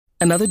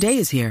Another day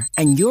is here,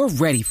 and you're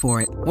ready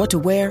for it. What to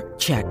wear?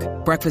 Check.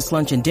 Breakfast,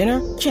 lunch, and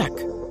dinner? Check.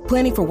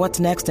 Planning for what's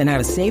next and how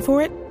to save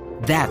for it?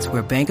 That's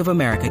where Bank of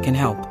America can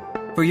help.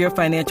 For your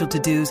financial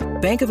to-dos,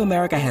 Bank of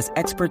America has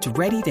experts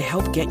ready to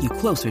help get you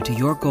closer to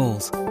your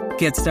goals.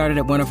 Get started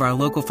at one of our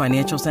local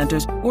financial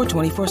centers or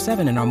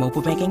 24/7 in our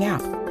mobile banking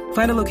app.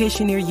 Find a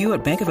location near you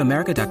at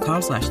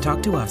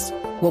bankofamerica.com/talktous.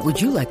 What would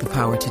you like the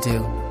power to do?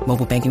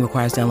 Mobile banking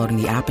requires downloading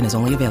the app and is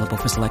only available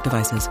for select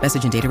devices.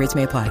 Message and data rates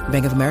may apply.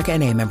 Bank of America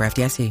N.A., member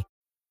FDIC.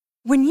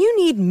 When you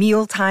need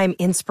mealtime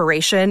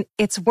inspiration,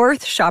 it's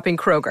worth shopping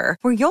Kroger,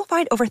 where you'll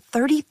find over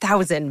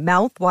 30,000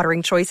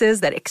 mouth-watering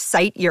choices that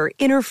excite your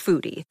inner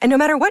foodie. And no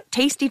matter what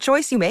tasty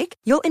choice you make,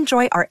 you'll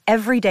enjoy our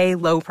everyday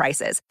low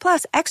prices,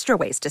 plus extra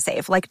ways to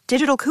save, like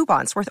digital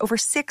coupons worth over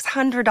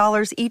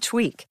 $600 each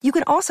week. You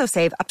can also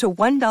save up to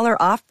 $1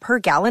 off per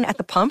gallon at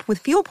the pump with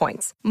fuel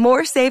points.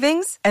 More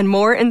savings and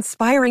more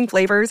inspiring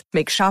flavors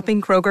make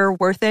shopping Kroger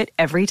worth it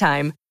every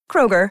time.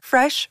 Kroger,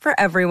 fresh for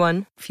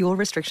everyone. Fuel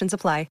restrictions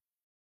apply.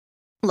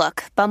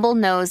 Look, Bumble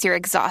knows you're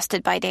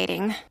exhausted by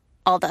dating.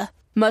 All the,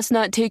 must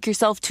not take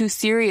yourself too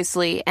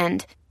seriously,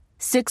 and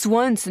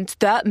 6'1" since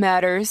that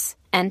matters,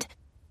 and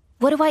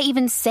what do I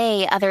even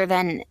say other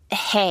than,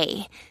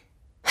 hey?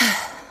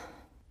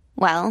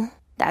 Well,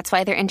 that's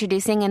why they're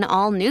introducing an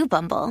all-new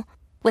Bumble,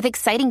 with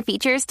exciting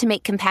features to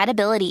make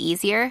compatibility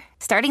easier,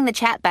 starting the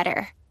chat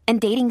better, and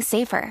dating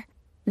safer.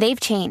 They've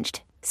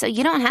changed, so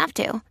you don't have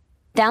to.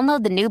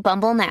 Download the new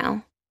Bumble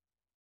now.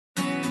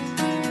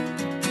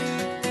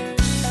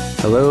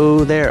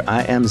 Hello there,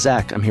 I am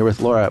Zach. I'm here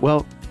with Laura.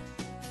 Well,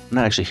 I'm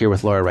not actually here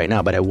with Laura right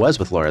now, but I was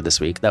with Laura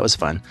this week. That was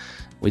fun.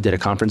 We did a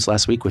conference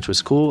last week, which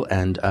was cool,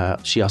 and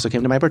she also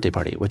came to my birthday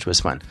party, which was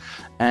fun.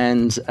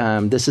 And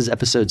this is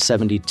episode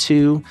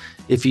 72.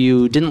 If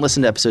you didn't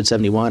listen to episode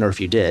 71, or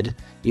if you did,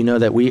 you know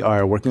that we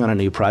are working on a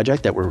new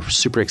project that we're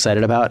super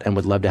excited about and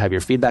would love to have your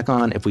feedback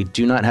on. If we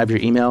do not have your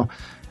email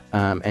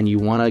and you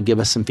want to give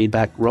us some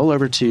feedback, roll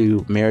over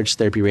to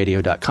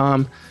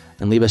marriagetherapyradio.com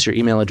and leave us your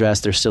email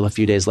address. There's still a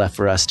few days left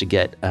for us to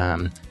get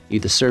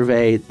you the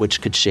survey,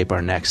 which could shape our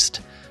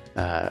next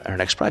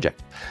project.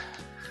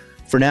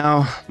 For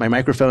now, my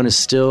microphone is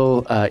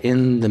still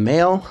in the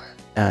mail,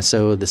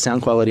 so the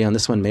sound quality on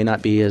this one may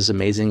not be as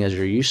amazing as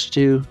you're used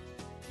to.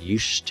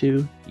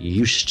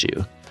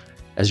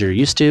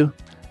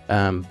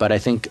 But I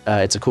think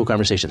it's a cool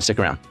conversation. Stick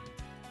around.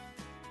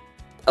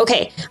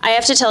 Okay, I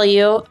have to tell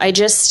you, I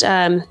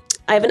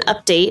have an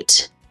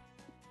update.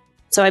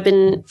 So I've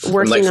been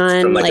working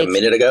from a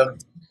minute ago.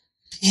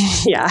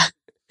 Yeah,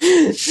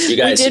 you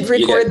guys we did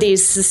record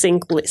these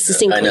succinctly.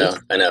 I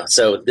know.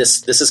 So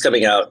this is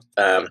coming out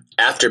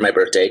after my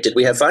birthday. Did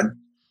we have fun?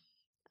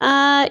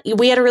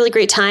 We had a really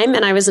great time,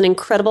 and I was an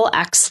incredible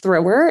axe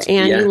thrower,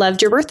 and you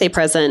loved your birthday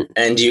present.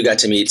 And you got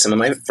to meet some of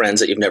my friends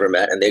that you've never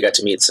met, and they got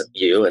to meet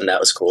you, and that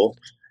was cool.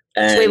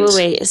 And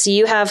Wait. So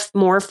you have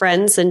more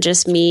friends than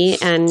just me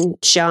and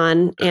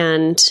Sean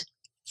and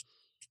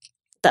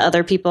the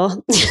other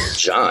people?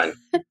 Sean.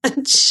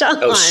 Sean.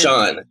 Oh,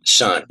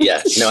 Sean.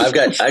 Yeah. No, I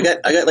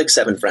got like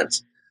 7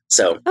 friends.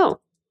 So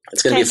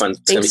it's going to be fun.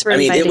 Thanks for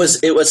inviting.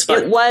 It was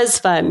fun. It was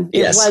fun.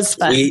 Yes. It was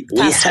fun. We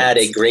had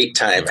a great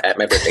time at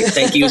my birthday.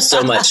 Thank you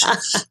so much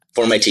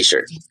for my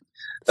t-shirt.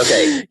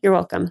 Okay. You're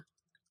welcome.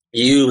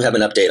 You have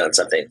an update on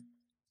something.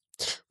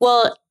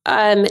 Well,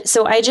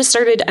 so I just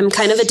started, I'm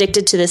kind of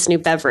addicted to this new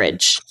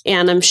beverage,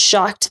 and I'm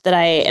shocked that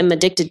I am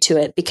addicted to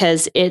it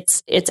because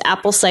it's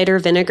apple cider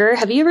vinegar.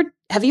 Have you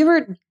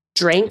ever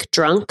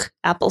drunk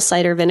apple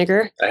cider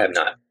vinegar? I have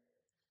not.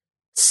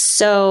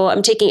 So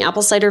I'm taking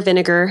apple cider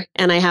vinegar,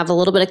 and I have a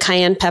little bit of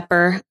cayenne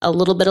pepper, a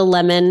little bit of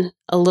lemon,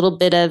 a little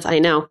bit of,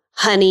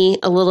 honey,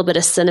 a little bit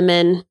of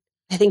cinnamon.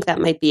 I think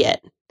that might be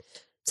it.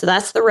 So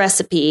that's the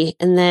recipe.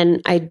 And then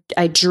I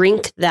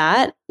drink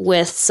that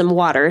with some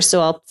water.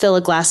 So I'll fill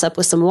a glass up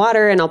with some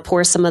water and I'll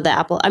pour some of the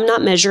apple. I'm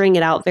not measuring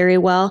it out very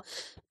well,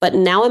 but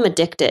now I'm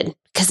addicted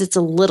because it's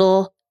a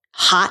little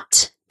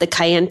hot. The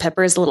cayenne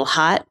pepper is a little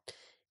hot,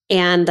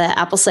 and the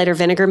apple cider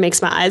vinegar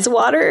makes my eyes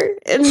water,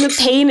 and the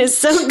pain is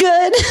so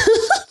good.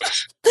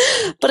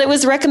 But it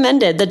was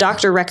recommended. The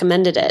doctor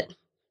recommended it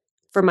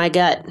for my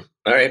gut.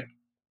 All right,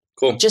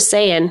 cool. Just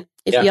saying.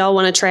 If y'all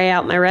want to try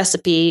out my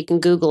recipe, you can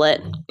Google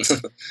it.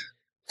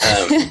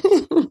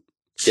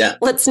 Yeah.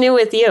 What's new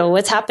with you?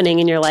 What's happening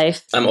in your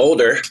life? I'm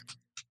older.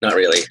 Not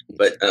really,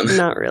 but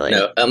not really.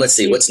 No. Let's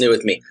see. What's new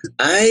with me?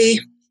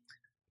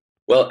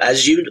 Well,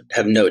 as you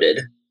have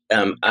noted,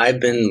 I've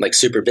been like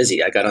super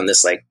busy. I got on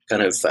this like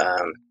kind of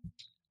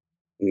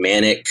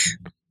manic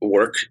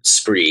work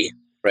spree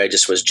where I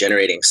just was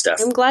generating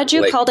stuff. I'm glad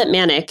you called it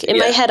manic. In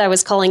my head, I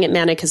was calling it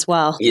manic as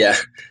well. Yeah.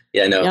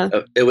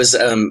 It was,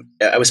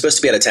 I was supposed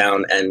to be out of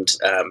town, and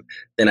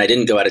then I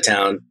didn't go out of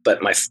town,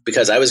 but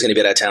because I was going to be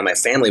out of town, my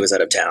family was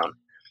out of town.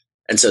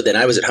 And so then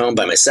I was at home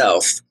by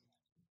myself,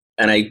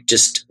 and I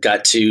just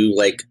got to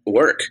like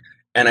work,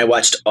 and I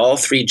watched all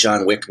 3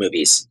 John Wick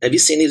movies. Have you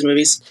seen these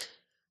movies?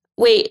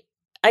 Wait,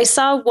 I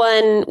saw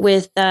one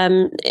with,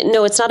 no,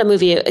 it's not a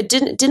movie.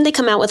 Didn't they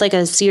come out with like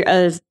a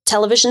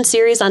television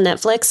series on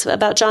Netflix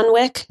about John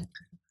Wick?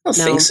 I don't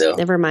think so.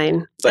 Never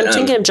mind. But, I'm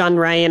thinking of John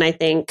Ryan, I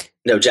think.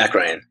 No, Jack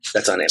Ryan.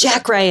 That's on Amazon.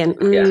 Jack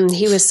Ryan.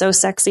 He was so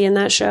sexy in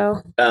that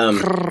show.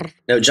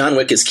 No, John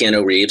Wick is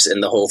Keanu Reeves,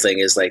 and the whole thing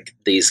is like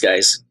these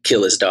guys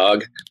kill his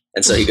dog,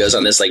 and so he goes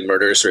on this like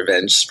murderous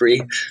revenge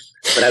spree.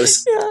 But I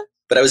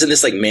was in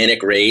this like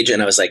manic rage,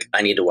 and I was like,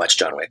 I need to watch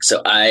John Wick.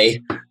 So I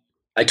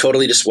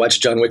totally just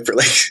watched John Wick for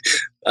like,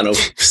 I don't know,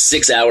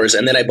 6 hours,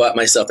 and then I bought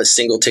myself a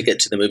single ticket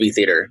to the movie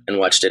theater and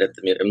watched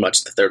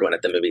the third one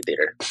at the movie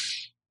theater.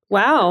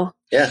 Wow.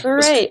 Yeah. All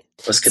right.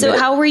 So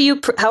how were you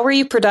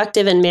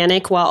productive and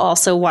manic while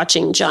also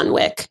watching John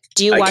Wick?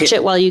 Do you watch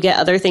it while you get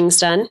other things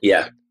done?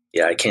 Yeah.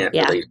 Yeah. I can't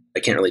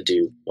really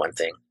do one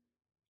thing.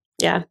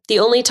 Yeah. The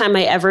only time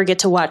I ever get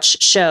to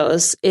watch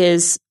shows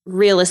is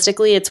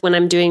realistically, it's when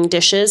I'm doing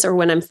dishes or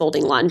when I'm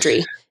folding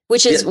laundry,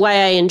 which is why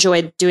I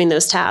enjoyed doing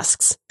those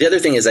tasks. The other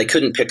thing is I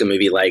couldn't pick a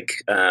movie like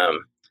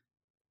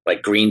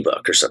Green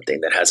Book or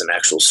something that has an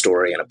actual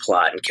story and a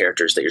plot and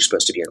characters that you're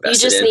supposed to be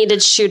invested in. You just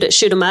needed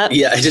shoot them up.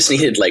 Yeah, I just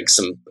needed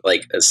some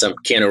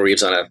Keanu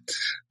Reeves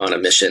on a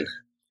mission.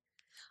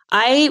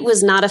 I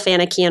was not a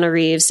fan of Keanu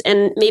Reeves,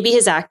 and maybe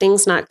his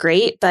acting's not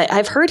great, but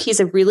I've heard he's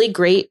a really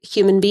great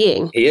human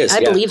being. He is.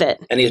 I believe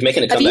it. And he's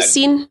making a comeback.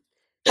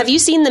 Have you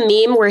seen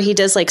the meme where he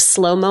does like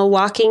slow-mo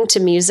walking to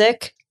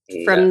music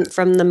from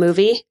the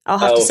movie? I'll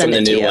have to send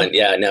it to you. Oh, from the new one.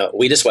 Yeah, no,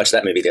 we just watched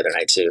that movie the other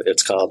night too.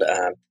 It's called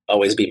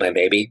Always Be My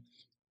Baby.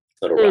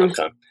 Little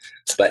rom-com.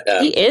 But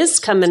he is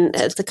coming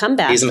as the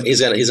comeback. He's in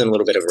a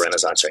little bit of a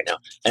renaissance right now.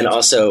 And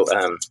also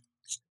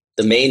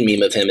the main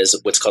meme of him is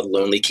what's called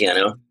Lonely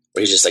Keanu,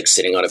 where he's just like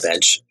sitting on a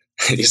bench.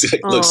 He's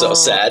like looks all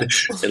sad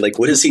and like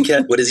what is he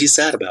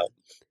sad about?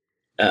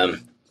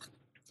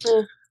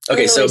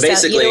 Okay, so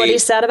basically, you know what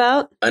he's sad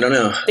about? I don't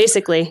know.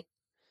 Basically,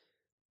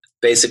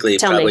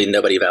 probably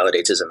nobody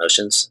validates his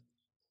emotions.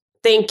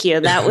 Thank you.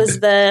 That was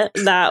the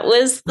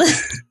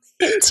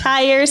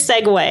entire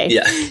segue.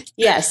 Yeah.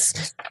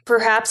 Yes.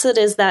 Perhaps it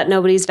is that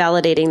nobody's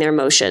validating their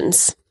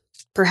emotions.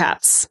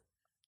 Perhaps.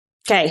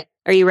 Okay.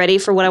 Are you ready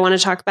for what I want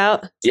to talk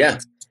about? Yeah.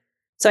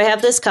 So I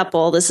have this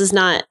couple. This is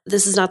not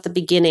the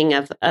beginning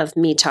of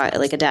me talking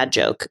like a dad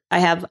joke. I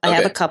have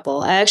a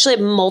couple. I actually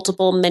have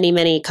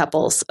many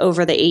couples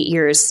over the 8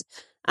 years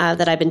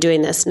that I've been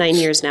doing this, 9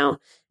 years now,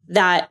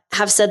 that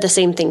have said the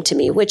same thing to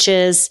me, which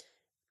is,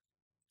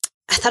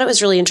 I thought it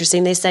was really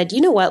interesting. They said,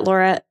 you know what,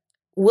 Laura,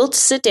 we'll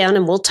sit down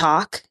and we'll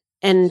talk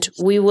and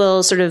we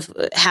will sort of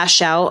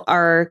hash out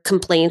our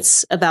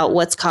complaints about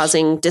what's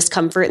causing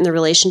discomfort in the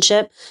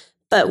relationship.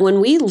 But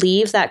when we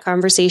leave that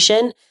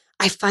conversation,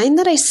 I find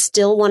that I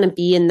still want to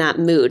be in that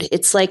mood.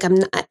 It's like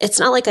it's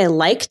not like I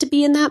like to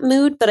be in that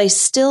mood, but I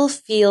still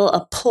feel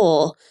a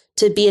pull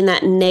to be in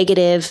that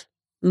negative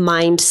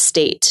mind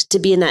state, to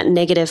be in that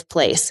negative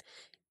place.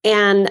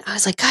 And I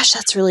was like, gosh,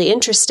 that's really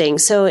interesting.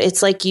 So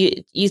it's like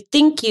you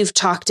think you've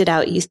talked it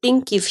out. You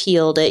think you've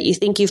healed it. You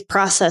think you've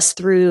processed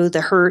through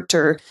the hurt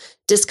or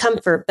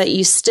discomfort, but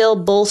you still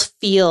both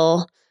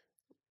feel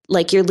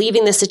like you're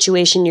leaving the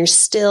situation. You're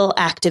still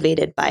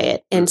activated by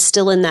it and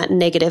still in that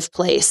negative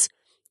place.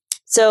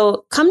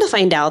 So come to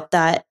find out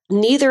that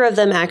neither of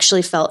them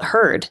actually felt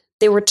heard.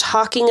 They were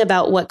talking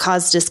about what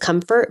caused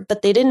discomfort,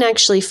 but they didn't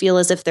actually feel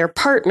as if their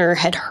partner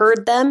had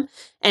heard them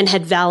and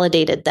had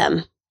validated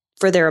them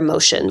for their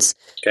emotions.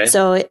 Okay.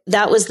 So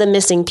that was the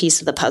missing piece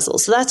of the puzzle.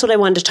 So that's what I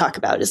wanted to talk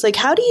about. Is like,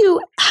 how do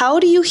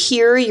you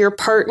hear your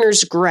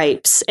partner's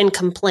gripes and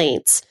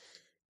complaints?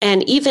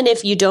 And even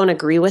if you don't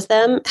agree with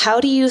them, how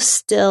do you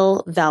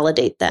still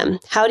validate them?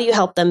 How do you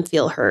help them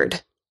feel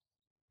heard?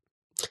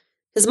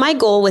 Because my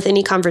goal with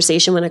any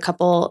conversation when a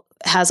couple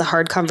has a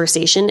hard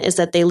conversation is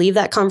that they leave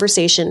that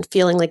conversation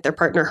feeling like their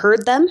partner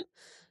heard them,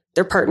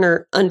 their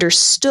partner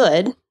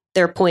understood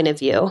their point of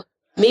view,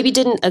 maybe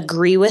didn't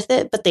agree with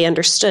it, but they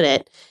understood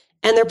it.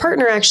 And their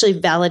partner actually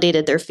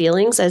validated their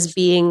feelings as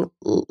being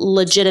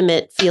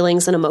legitimate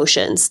feelings and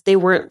emotions. They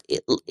weren't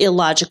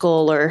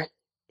illogical or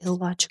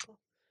illogical.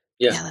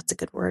 Yeah, that's a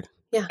good word.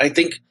 Yeah. I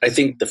think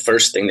the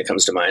first thing that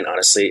comes to mind,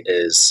 honestly,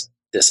 is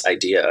this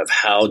idea of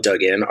how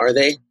dug in are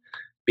they?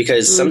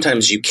 Because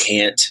sometimes you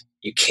can't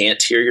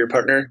hear your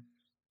partner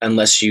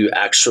unless you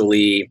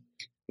actually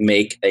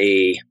make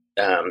a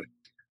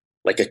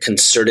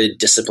concerted,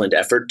 disciplined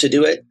effort to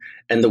do it.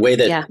 And the way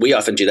that we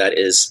often do that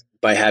is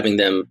by having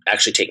them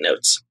actually take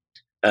notes.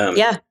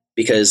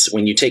 Because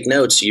when you take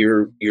notes,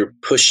 you're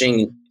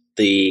pushing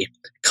the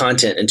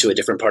content into a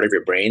different part of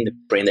your brain, the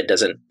brain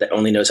that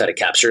only knows how to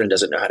capture and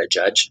doesn't know how to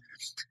judge.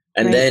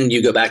 And then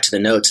you go back to the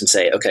notes and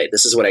say, okay,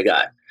 this is what I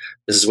got.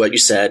 This is what you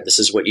said. This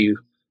is what you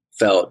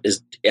felt.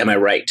 Am I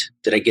right?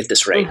 Did I get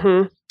this right?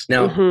 Mm-hmm.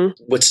 Now,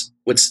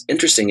 what's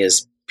interesting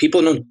is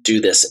people don't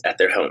do this at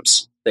their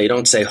homes. They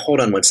don't say,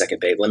 hold on 1 second,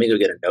 babe, let me go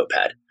get a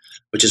notepad,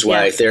 which is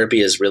why therapy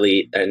is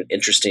really an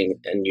interesting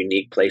and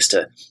unique place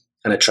to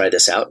kind of try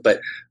this out. But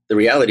the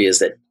reality is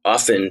that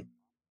often,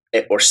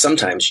 or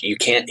sometimes, you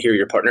can't hear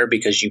your partner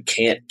because you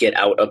can't get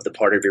out of the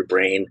part of your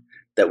brain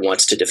that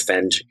wants to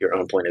defend your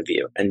own point of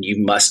view. And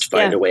you must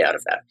find a way out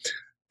of that.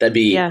 That'd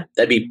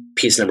be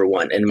piece number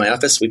one. In my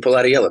office, we pull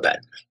out a yellow pad.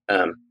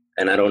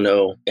 And I don't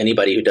know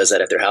anybody who does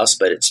that at their house,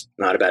 but it's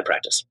not a bad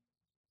practice.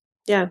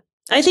 Yeah,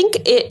 I think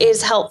it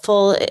is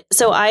helpful.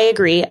 So I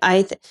agree.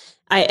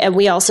 And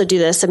we also do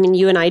this. I mean,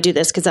 you and I do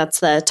this because that's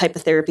the type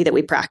of therapy that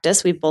we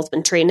practice. We've both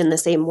been trained in the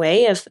same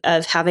way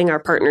of having our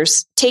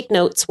partners take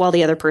notes while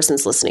the other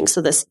person's listening. So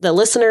the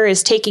listener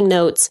is taking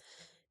notes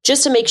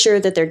just to make sure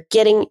that they're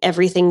getting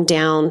everything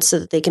down so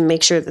that they can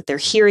make sure that they're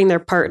hearing their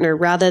partner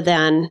rather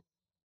than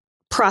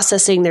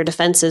processing their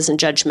defenses and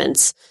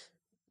judgments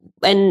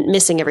and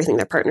missing everything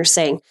their partner's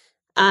saying.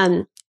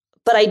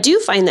 But I do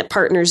find that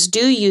partners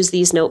do use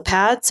these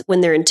notepads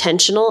when they're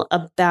intentional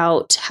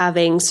about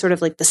having sort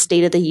of like the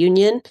State of the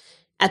Union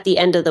at the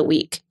end of the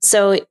week.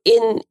 So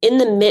in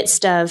the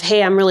midst of,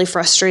 hey, I'm really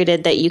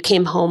frustrated that you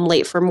came home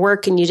late from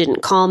work and you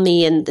didn't call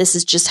me and this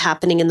is just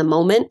happening in the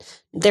moment,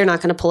 they're not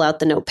going to pull out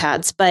the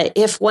notepads. But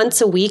if once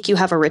a week you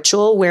have a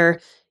ritual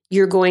where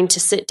you're going to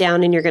sit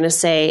down and you're going to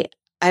say,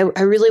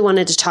 I really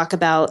wanted to talk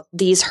about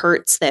these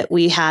hurts that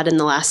we had in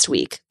the last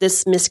week,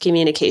 this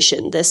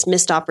miscommunication, this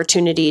missed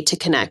opportunity to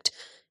connect.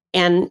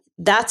 And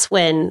that's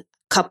when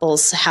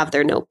couples have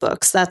their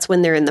notebooks. That's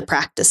when they're in the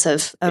practice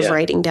of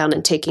writing down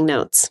and taking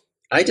notes.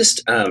 I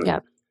just, I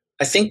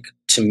think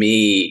to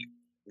me,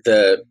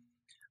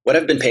 what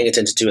I've been paying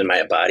attention to in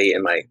my body,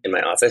 in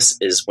my office,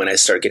 is when I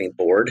start getting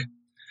bored.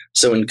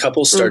 So when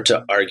couples start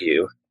to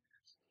argue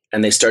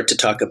and they start to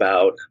talk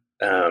about,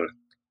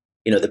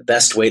 the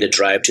best way to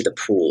drive to the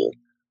pool,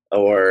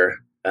 or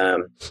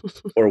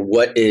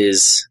what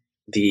is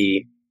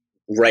the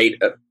right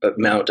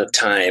amount of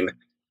time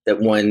that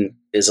one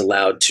is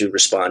allowed to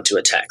respond to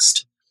a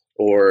text,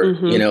 or,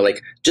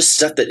 just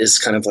stuff that is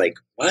kind of like,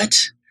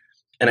 what?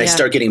 And I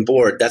start getting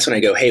bored. That's when I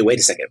go, hey, wait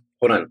a second,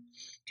 hold on.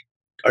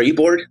 Are you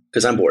bored?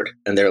 Because I'm bored.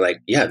 And they're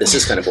like, yeah, this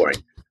is kind of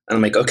boring. And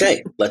I'm like,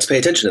 okay, let's pay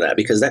attention to that,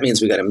 because that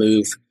means we got to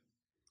move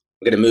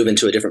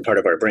into a different part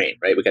of our brain,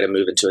 right? We got to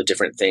move into a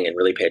different thing and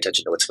really pay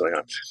attention to what's going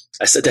on.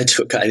 I said that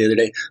to a guy the other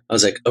day. I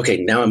was like, okay,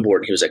 now I'm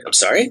bored. He was like, I'm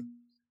sorry. And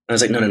I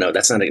was like, no,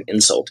 that's not an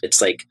insult.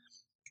 It's like,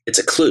 it's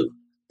a clue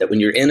that when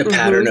you're in a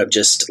pattern of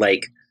just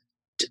like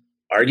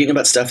arguing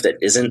about stuff that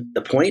isn't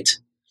the point.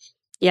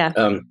 Yeah.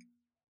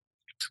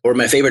 Or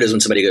my favorite is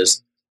when somebody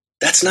goes,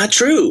 that's not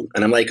true.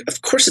 And I'm like,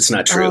 of course it's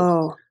not true.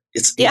 Oh.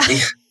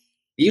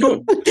 You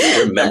don't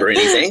remember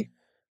anything.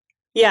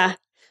 Yeah.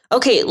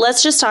 Okay,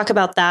 let's just talk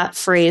about that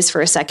phrase for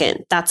a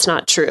second. That's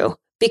not true.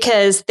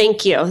 Because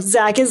thank you.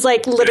 Zach is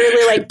like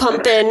literally like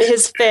pumping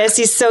his fist.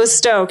 He's so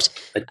stoked.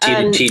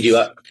 I teed you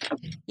up.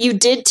 You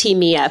did tee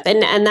me up.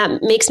 And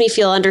that makes me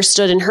feel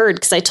understood and heard,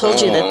 because I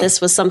told you that this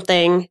was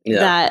something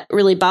that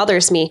really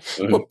bothers me.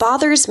 Mm-hmm. What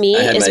bothers me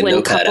is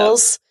when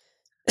couples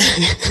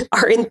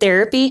are in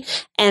therapy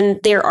and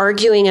they're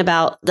arguing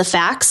about the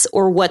facts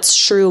or what's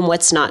true and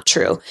what's not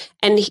true.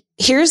 And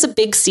here's a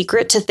big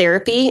secret to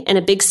therapy and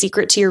a big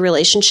secret to your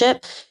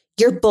relationship.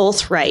 You're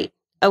both right.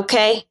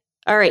 Okay.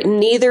 All right.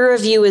 Neither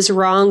of you is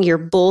wrong. You're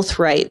both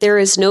right. There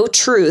is no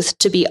truth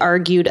to be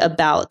argued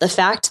about. The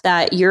fact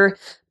that your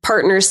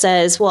partner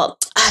says, well,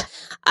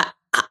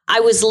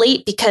 I was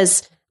late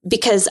because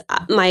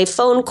my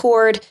phone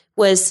cord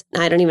was,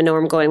 I don't even know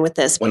where I'm going with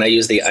this. When I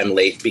use the I'm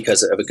late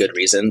because of a good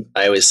reason,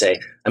 I always say,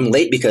 I'm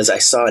late because I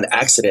saw an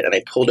accident and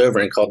I pulled over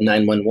and called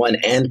 911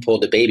 and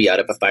pulled a baby out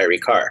of a fiery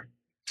car.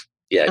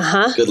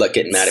 Yeah. Good luck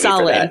getting mad at me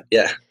for that.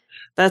 Yeah.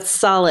 That's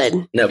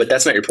solid. No, but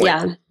that's not your point.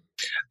 Yeah.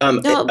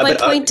 My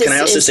point is, can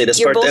I also say this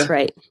you're part both though?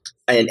 Right.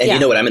 And you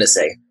know what I'm going to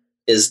say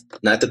is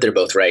not that they're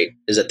both right,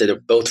 is that they're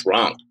both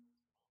wrong.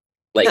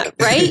 Like,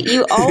 right?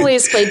 You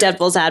always play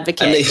devil's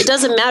advocate. It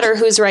doesn't matter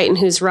who's right and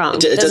who's wrong.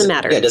 It doesn't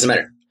matter. Yeah, it doesn't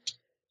matter.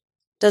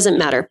 Doesn't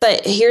matter.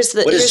 But here's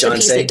the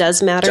piece that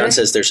does matter. John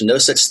says there's no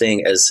such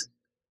thing as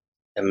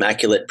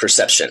immaculate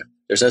perception.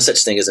 There's no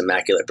such thing as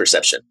immaculate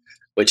perception,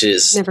 which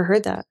is... Never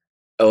heard that.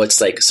 Oh,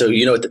 it's like, so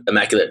you know what the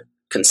immaculate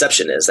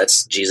conception is?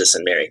 That's Jesus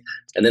and Mary.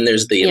 And then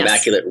there's the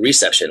immaculate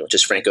reception, which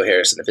is Franco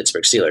Harris and the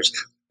Pittsburgh Steelers.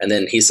 And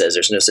then he says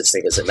there's no such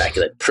thing as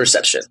immaculate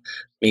perception,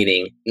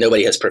 meaning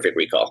nobody has perfect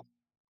recall.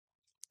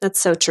 That's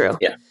so true.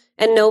 Yeah.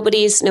 And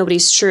nobody's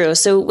true.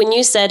 So when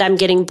you said I'm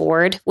getting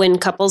bored, when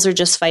couples are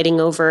just fighting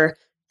over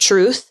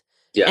truth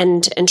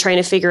and trying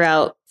to figure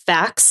out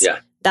facts,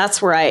 that's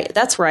where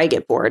I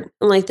get bored.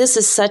 I'm like, this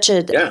is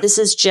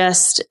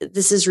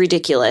this is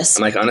ridiculous.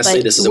 I'm like,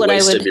 honestly, this is a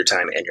waste of your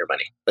time and your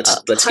money. Let's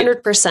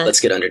 100%.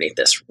 Let's get underneath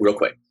this real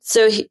quick.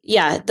 So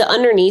the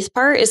underneath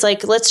part is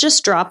like, let's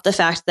just drop the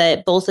fact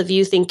that both of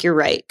you think you're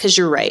right because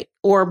you're right,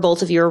 or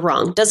both of you are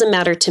wrong. Doesn't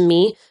matter to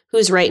me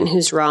who's right and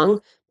who's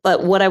wrong.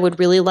 But what I would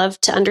really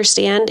love to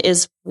understand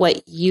is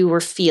what you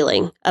were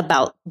feeling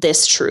about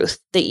this truth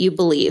that you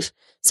believe.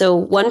 So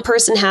one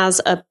person has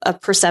a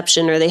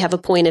perception, or they have a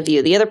point of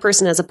view. The other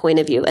person has a point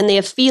of view, and they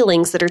have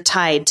feelings that are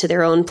tied to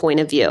their own point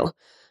of view.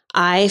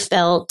 I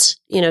felt,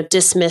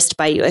 dismissed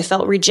by you. I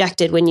felt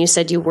rejected when you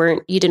said you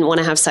didn't want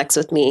to have sex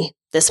with me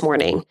this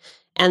morning.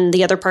 And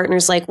the other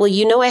partner's like,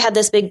 well, I had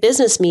this big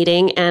business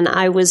meeting and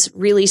I was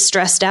really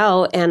stressed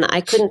out and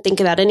I couldn't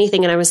think about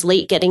anything and I was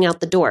late getting out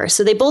the door.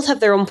 So they both have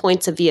their own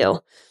points of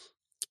view.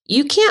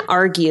 you can't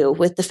argue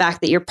with the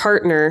fact that your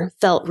partner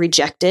felt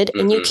rejected,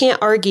 and you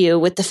can't argue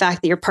with the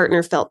fact that your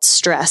partner felt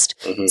stressed.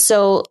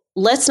 So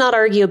let's not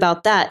argue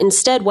about that.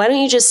 Instead, why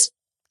don't you just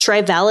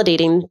try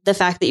validating the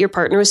fact that your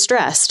partner was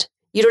stressed?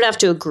 You don't have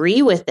to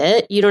agree with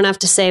it. You don't have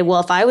to say, well,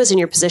 if I was in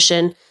your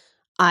position,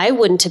 I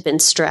wouldn't have been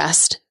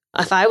stressed.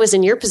 If I was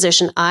in your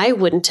position, I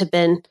wouldn't have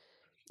been,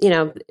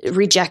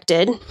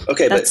 rejected.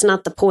 Okay. That's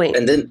not the point.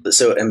 And then,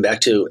 and back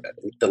to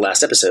the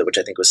last episode, which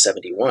I think was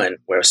 71,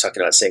 where I was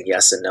talking about saying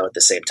yes and no at the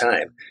same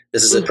time.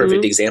 This is a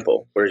perfect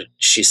example where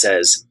she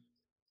says,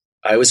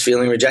 I was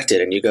feeling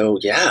rejected. And you go,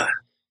 yeah,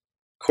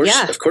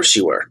 of course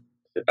you were.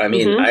 I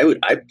mean, I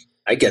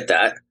get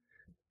that.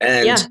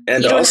 And,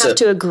 and you don't also, have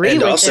to agree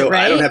with also, it,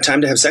 right? I don't have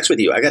time to have sex with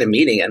you. I got a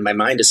meeting and my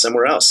mind is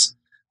somewhere else.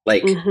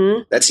 Like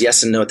that's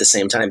yes and no at the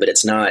same time, but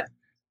it's not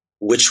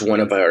which one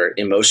of our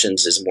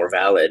emotions is more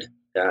valid.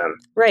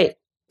 Right.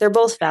 They're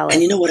both valid.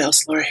 And you know what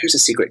else, Laura? Here's a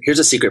secret. Here's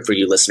a secret for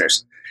you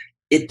listeners.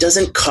 It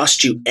doesn't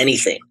cost you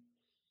anything.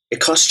 It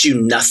costs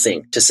you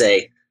nothing to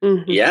say,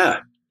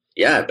 yeah,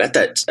 I bet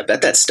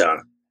that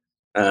stung.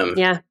 I'm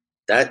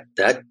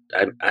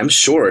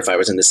sure if I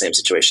was in the same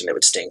situation, it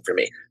would sting for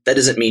me. That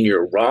doesn't mean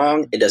you're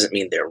wrong. It doesn't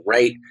mean they're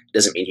right. It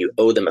doesn't mean you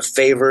owe them a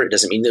favor. It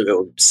doesn't mean they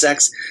owe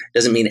sex. It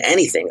doesn't mean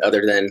anything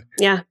other than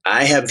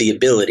I have the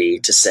ability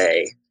to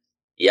say,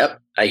 yep,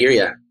 I hear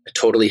you. I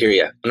totally hear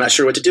you. I'm not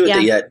sure what to do with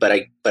it yet, but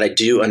I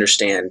do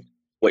understand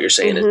what you're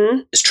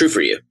saying is true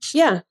for you.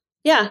 Yeah.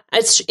 Yeah.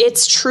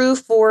 It's true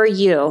for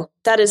you.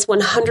 That is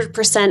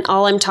 100%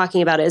 all I'm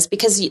talking about, is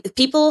because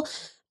people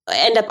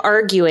end up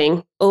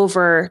arguing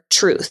over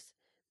truth.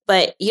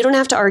 But you don't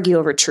have to argue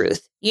over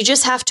truth. You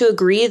just have to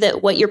agree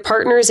that what your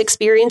partner is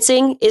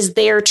experiencing is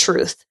their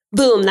truth.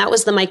 Boom, that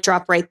was the mic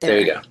drop right there. There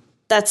you go.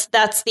 That's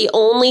the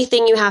only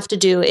thing you have to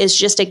do, is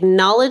just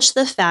acknowledge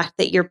the fact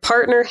that your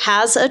partner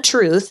has a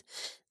truth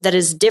that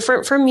is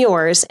different from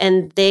yours,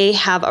 and they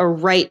have a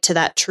right to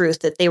that truth,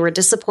 that they were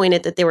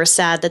disappointed, that they were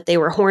sad, that they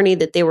were horny,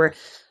 that they were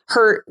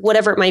hurt,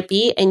 whatever it might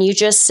be. And you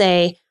just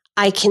say,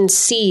 I can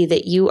see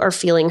that you are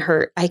feeling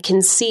hurt. I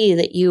can see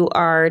that you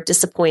are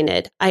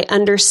disappointed. I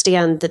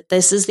understand that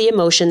this is the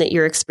emotion that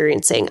you're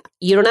experiencing.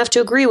 You don't have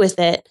to agree with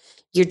it.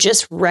 You're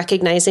just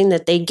recognizing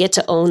that they get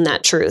to own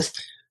that truth.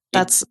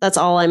 That's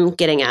all I'm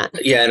getting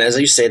at. Yeah. And as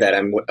you say that,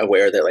 I'm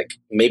aware that like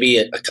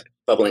maybe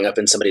bubbling up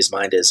in somebody's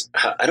mind is,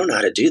 I don't know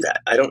how to do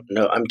that. I don't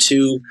know. I'm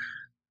too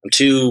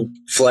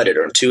flooded,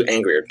 or I'm too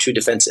angry, or too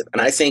defensive.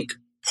 And I think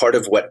part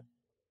of what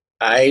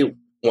I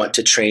want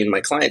to train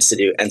my clients to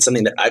do, and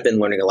something that I've been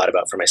learning a lot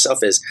about for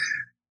myself, is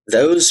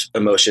those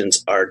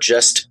emotions are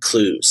just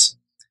clues.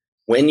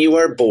 When you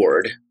are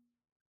bored,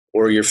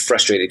 or you're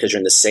frustrated because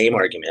you're in the same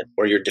argument,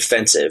 or you're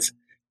defensive,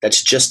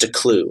 that's just a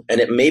clue. And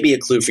it may be a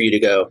clue for you to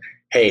go,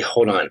 hey,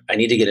 hold on, I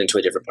need to get into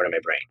a different part of my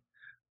brain.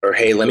 Or,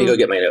 hey, let me go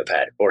get my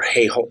notepad. Or,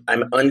 hey,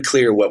 I'm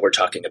unclear what we're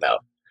talking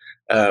about.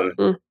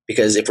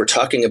 Because if we're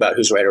talking about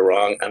who's right or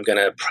wrong, I'm going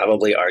to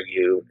probably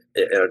argue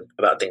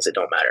about things that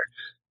don't matter.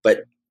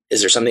 But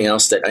is there something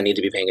else that I need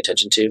to be paying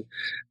attention to?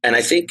 And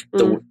I think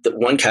the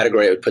one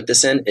category I would put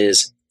this in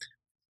is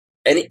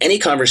any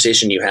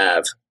conversation you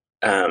have,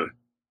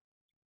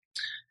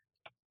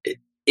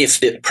 if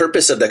the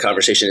purpose of that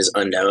conversation is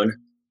unknown,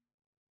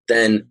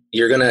 then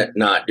you're going to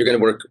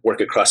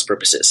work at cross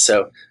purposes.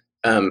 So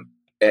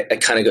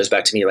it kind of goes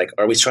back to me, like,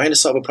 are we trying to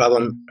solve a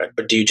problem,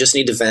 or do you just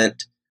need to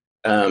vent?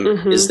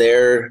 Is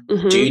there,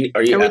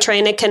 are we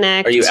trying to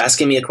connect? Are you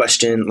asking me a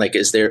question? Like,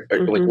 is there,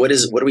 like, what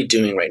are we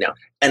doing right now?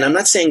 And I'm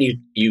not saying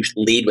you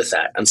lead with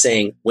that. I'm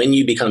saying when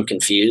you become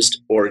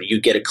confused, or you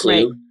get a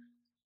clue,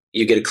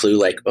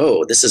 like,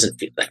 oh, this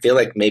isn't, I feel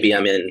like maybe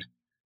I'm in,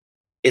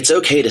 it's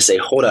okay to say,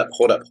 hold up.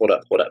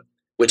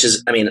 Which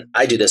is, I mean,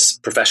 I do this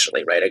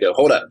professionally, right? I go,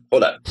 hold up,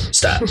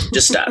 stop,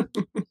 just stop.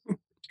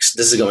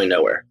 This is going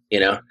nowhere,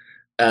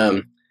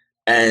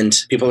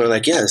 and people are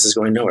like, yeah, this is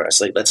going nowhere. I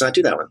was like, let's not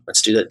do that one.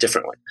 Let's do that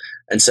different one.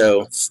 And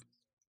so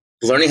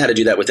learning how to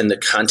do that within the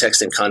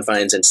context and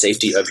confines and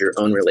safety of your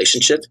own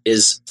relationship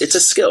it's a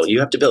skill. You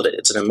have to build it.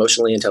 It's an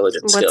emotionally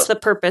intelligent skill. What's the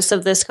purpose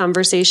of this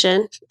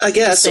conversation? I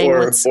guess,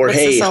 or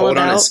hey, hold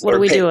on. What are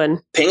we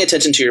doing? Paying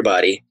attention to your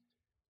body,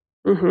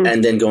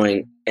 and then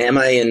going, am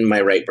I in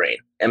my right brain?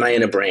 Am I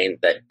in a brain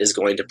that is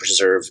going to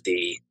preserve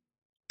the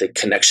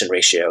connection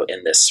ratio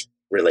in this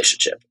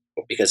relationship?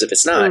 Because if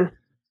it's not,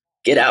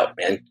 get out,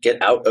 man.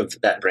 Get out of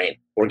that brain,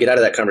 or get out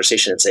of that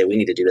conversation and say, we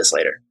need to do this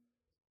later.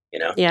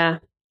 Yeah.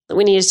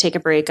 We need to take a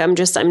break. I'm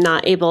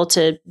not able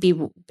to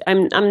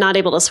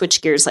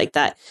switch gears like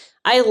that.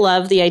 I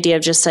love the idea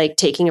of just like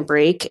taking a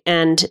break.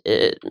 And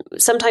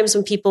sometimes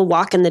when people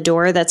walk in the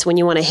door, that's when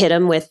you want to hit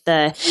them with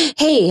the,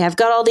 hey, I've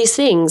got all these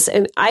things.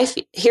 And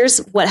here's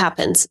what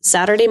happens.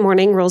 Saturday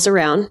morning rolls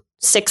around,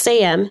 6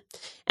 a.m.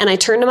 and I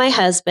turn to my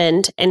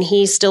husband, and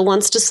he still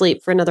wants to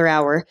sleep for another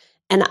hour.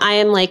 And I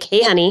am like,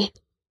 hey, honey,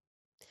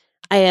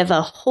 I have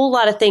a whole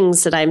lot of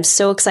things that I'm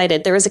so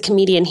excited. There was a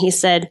comedian, he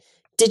said,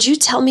 did you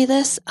tell me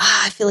this?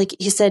 I feel like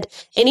he said,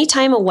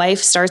 anytime a wife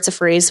starts a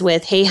phrase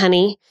with, hey,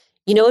 honey,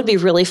 You know, it would be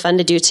really fun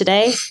to do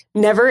today.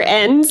 Never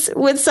ends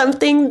with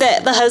something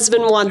that the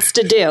husband wants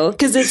to do.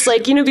 Because it's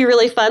like, it'd be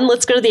really fun.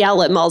 Let's go to the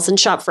outlet malls and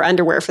shop for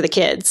underwear for the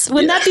kids.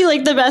 Wouldn't that be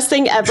like the best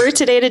thing ever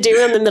today to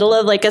do in the middle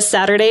of like a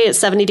Saturday at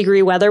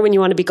 70-degree weather when you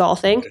want to be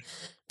golfing?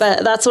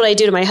 But that's what I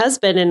do to my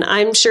husband. And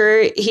I'm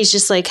sure he's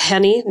just like,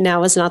 honey,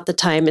 now is not the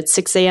time. It's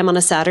 6 a.m. on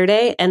a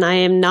Saturday. And I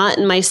am not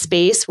in my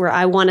space where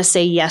I want to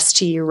say yes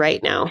to you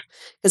right now.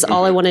 Because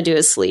all I want to do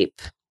is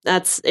sleep.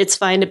 It's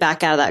fine to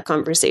back out of that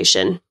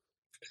conversation.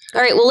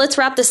 All right, well, let's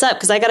wrap this up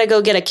because I got to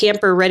go get a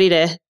camper ready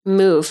to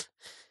move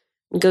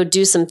and go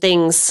do some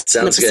things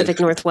in the Pacific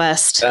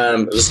Northwest.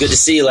 It was good to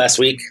see you last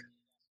week.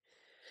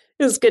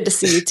 It was good to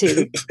see you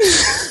too.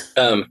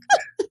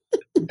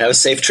 Have a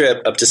safe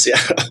trip up to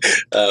Seattle.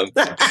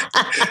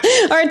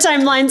 Our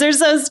timelines are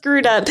so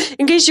screwed up.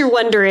 In case you're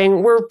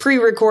wondering, we're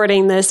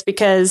pre-recording this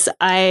because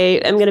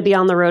I am going to be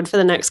on the road for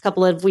the next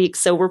couple of weeks.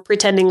 So we're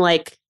pretending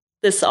like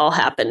this all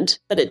happened,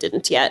 but it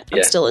didn't yet.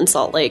 I'm still in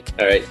Salt Lake.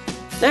 All right.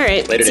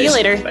 See you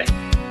later. Bye.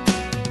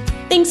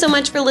 Thanks so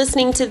much for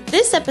listening to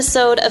this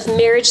episode of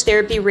Marriage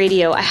Therapy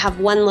Radio. I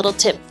have one little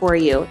tip for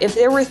you. If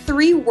there were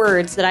 3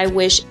 words that I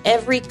wish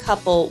every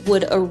couple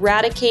would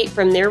eradicate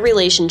from their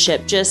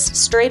relationship, just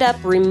straight up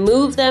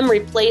remove them,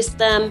 replace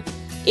them,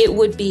 it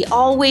would be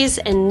always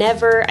and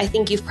never. I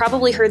think you've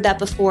probably heard that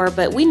before,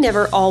 but we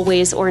never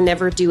always or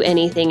never do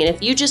anything. And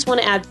if you just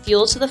want to add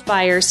fuel to the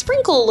fire,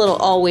 sprinkle a little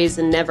always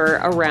and never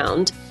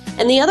around.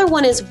 And the other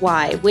one is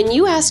why. When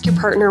you ask your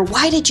partner,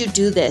 why did you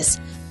do this?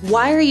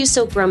 Why are you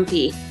so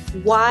grumpy?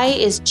 Why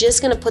is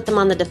just going to put them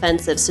on the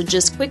defensive. So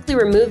just quickly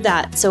remove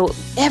that. So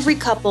every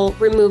couple,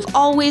 remove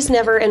always,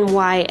 never, and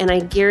why. And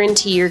I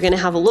guarantee you're going to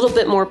have a little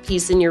bit more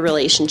peace in your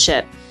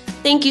relationship.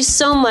 Thank you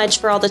so much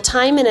for all the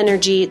time and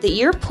energy that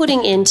you're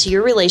putting into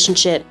your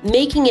relationship,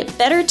 making it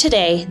better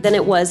today than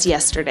it was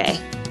yesterday.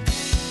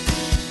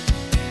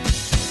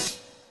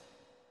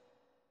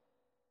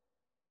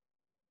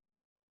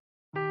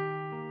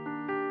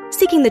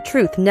 Seeking the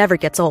truth never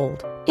gets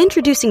old.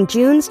 Introducing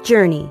June's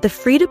Journey, the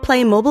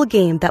free-to-play mobile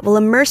game that will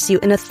immerse you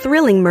in a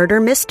thrilling murder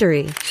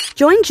mystery.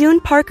 Join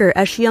June Parker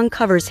as she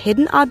uncovers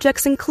hidden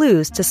objects and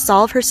clues to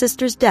solve her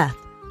sister's death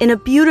in a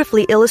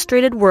beautifully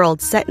illustrated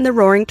world set in the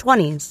Roaring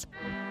 20s.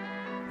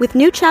 With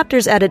new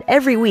chapters added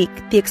every week,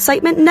 the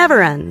excitement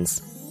never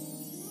ends.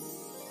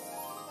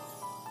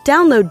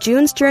 Download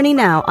June's Journey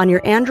now on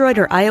your Android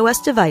or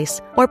iOS device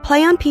or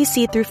play on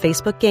PC through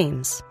Facebook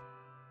Games.